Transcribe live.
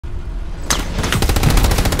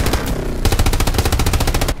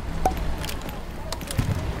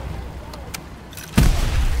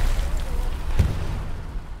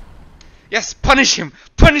Yes, punish him!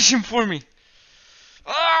 Punish him for me!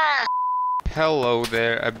 Ah! Hello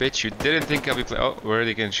there, I bet you didn't think I'll be playing. Oh, we're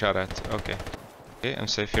already getting shot at. Okay. Okay, I'm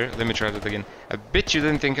safe here. Let me try that again. I bet you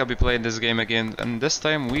didn't think I'll be playing this game again. And this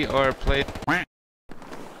time we are playing.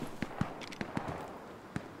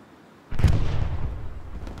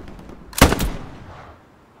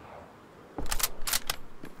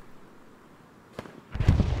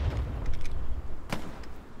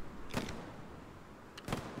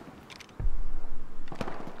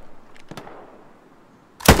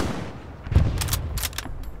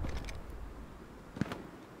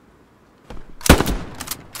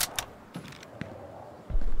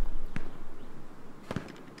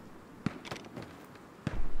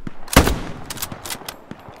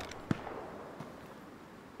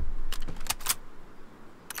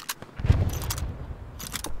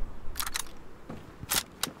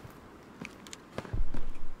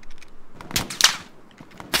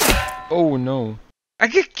 Oh no. I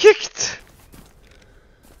get kicked!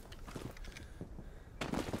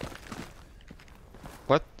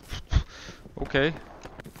 What? Okay.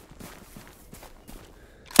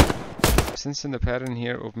 Since in the pattern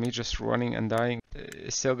here of me just running and dying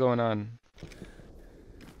is still going on.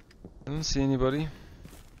 I don't see anybody.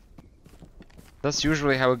 That's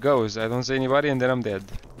usually how it goes. I don't see anybody and then I'm dead.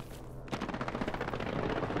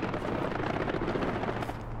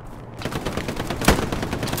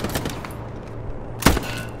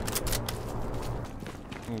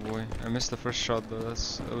 Oh boy, I missed the first shot though.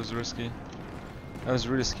 That was risky. I was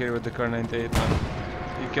really scared with the Kar 98,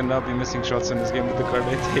 man. You cannot be missing shots in this game with the Kar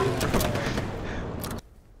 98, bro.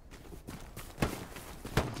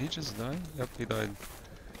 Did he just die? Yep, he died.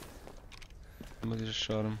 Somebody just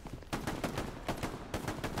shot him.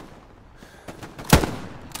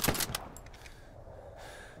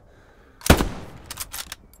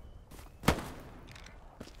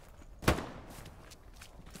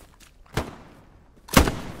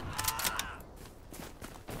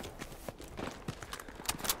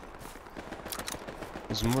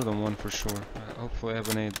 There's more than one for sure. Hopefully I have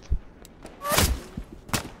an aid.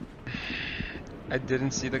 I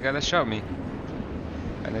didn't see the guy that shot me.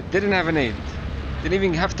 And I didn't have an aid. Didn't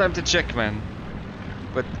even have time to check, man.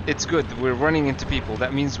 But it's good. We're running into people.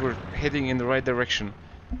 That means we're heading in the right direction.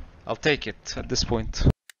 I'll take it at this point.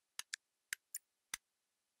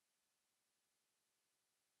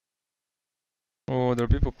 Oh, there are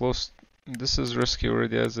people close. This is risky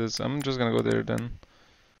already as is. I'm just gonna go there then.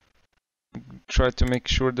 Try to make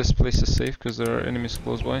sure this place is safe because there are enemies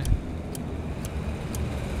close by.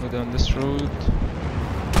 Go down this road.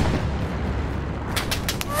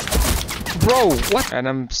 Bro, what? And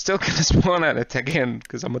I'm still gonna spawn at it again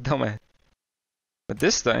because I'm a dumbass. But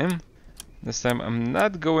this time I'm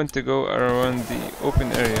not going to go around the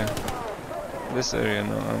open area. This area,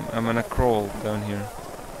 no, I'm gonna crawl down here.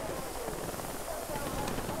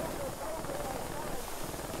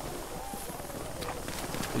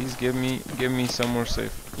 Please give me somewhere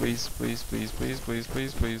safe. Please, please, please, please, please,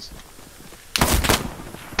 please, please.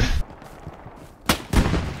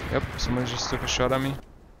 Yep, somebody just took a shot at me.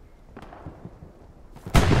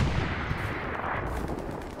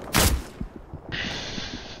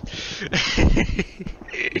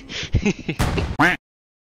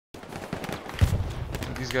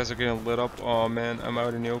 These guys are getting lit up. Oh man, I'm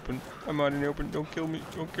out in the open. I'm out in the open. Don't kill me.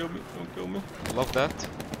 Don't kill me. Don't kill me. Love that.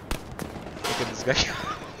 Look at this guy.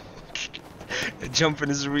 Jumping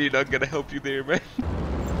is really not gonna help you there, man.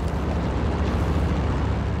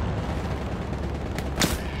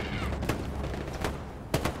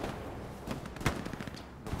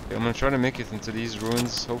 Okay, I'm gonna try to make it into these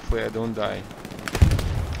ruins. Hopefully I don't die.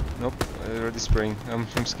 Nope, I'm already spraying. I'm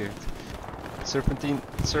scared. Serpentine,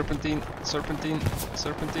 serpentine, serpentine,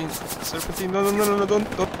 serpentine, serpentine. No, no, no, no, no, don't.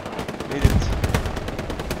 Made it.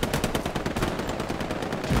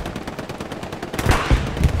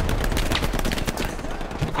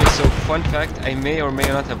 Fun fact, I may or may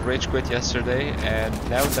not have rage quit yesterday, and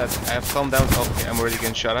now that I have calmed down, okay, I'm already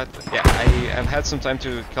getting shot at. Yeah, I have had some time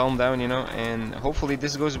to calm down, you know, and hopefully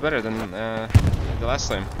this goes better than the last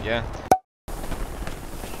time. Yeah.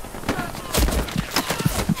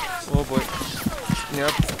 Oh boy.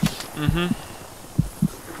 Yep.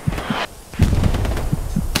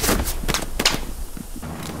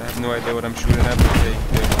 I have no idea what I'm shooting at, but they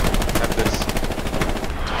have this.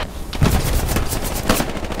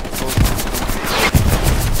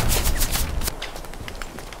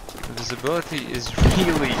 Visibility is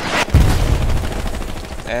really,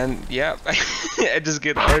 and yeah, I just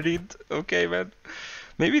get hardied. Okay, man.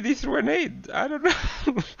 Maybe they threw a nade. I don't know.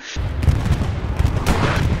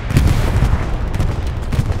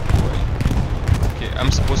 Okay,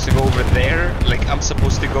 I'm supposed to go over there. Like, I'm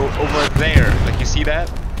supposed to go over there. Like, you see that?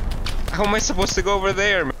 How am I supposed to go over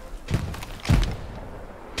there, man?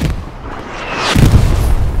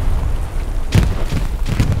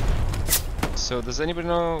 So, does anybody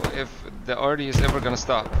know if the arty is ever gonna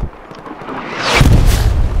stop?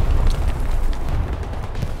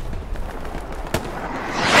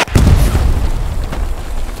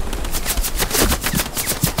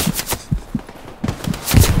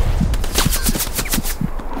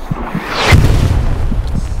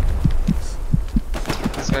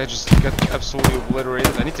 I just got absolutely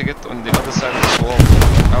obliterated. I need to get on the other side of this wall.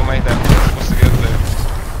 How am I supposed to get there?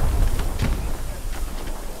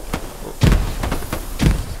 Oh.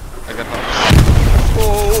 I got hops.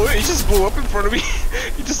 Oh, he just blew up in front of me.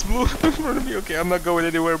 He just blew up in front of me. Okay, I'm not going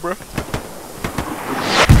anywhere, bro.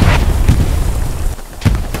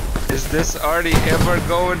 Is this arty ever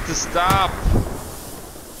going to stop?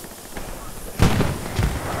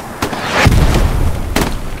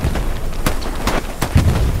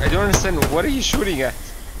 I don't understand. What are you shooting at?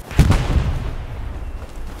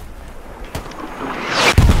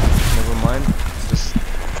 Never mind. Just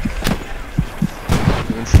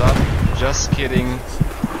didn't stop. Just kidding.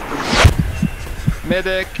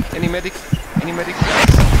 Medic. Any medic? Any medic?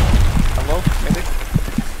 Guys? Hello, medic.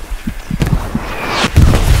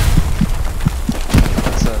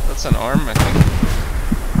 That's an arm, I think.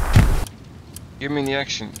 Give me the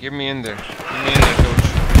action. Give me in there. Give me in there, coach.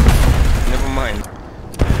 Never mind.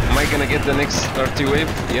 Am I gonna get the next RT wave?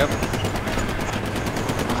 Yep.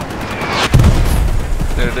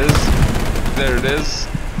 There it is. There it is.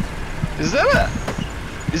 Is that?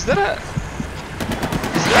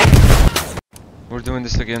 We're doing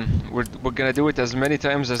this again. We're gonna do it as many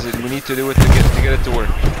times as we need to do it to get it to work.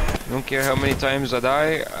 I don't care how many times I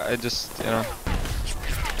die. I just, you know,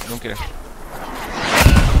 I don't care.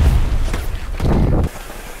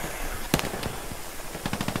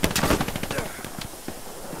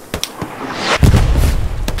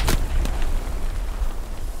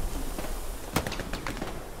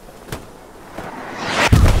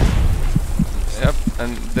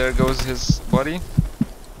 And there goes his body.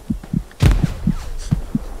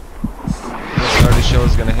 This arty shell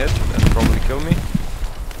is gonna hit and probably kill me.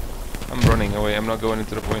 I'm running away, I'm not going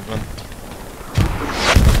into the point one.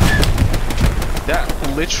 That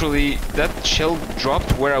literally, that shell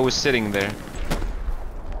dropped where I was sitting there.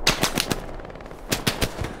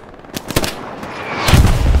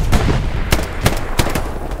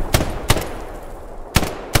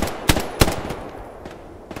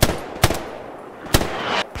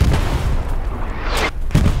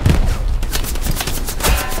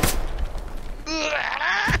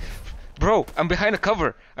 Bro, I'm behind a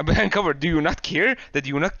cover. I'm behind cover. Do you not care? Do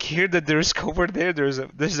you not care that there is cover there? There's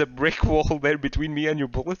a brick wall there between me and your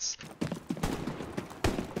bullets.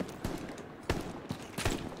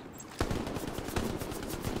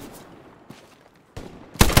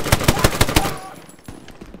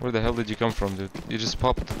 Where the hell did you come from, dude? You just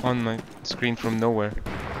popped on my screen from nowhere.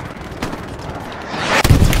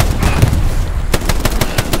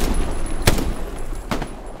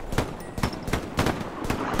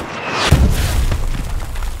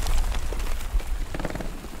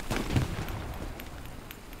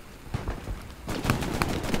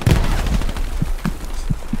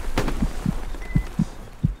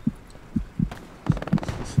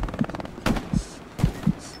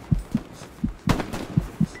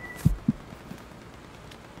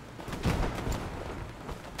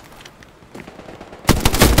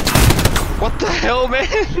 What the hell, man?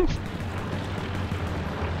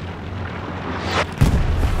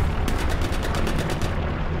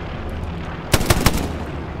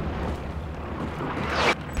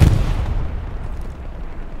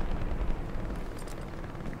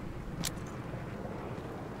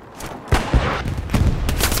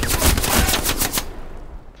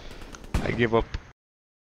 I give up.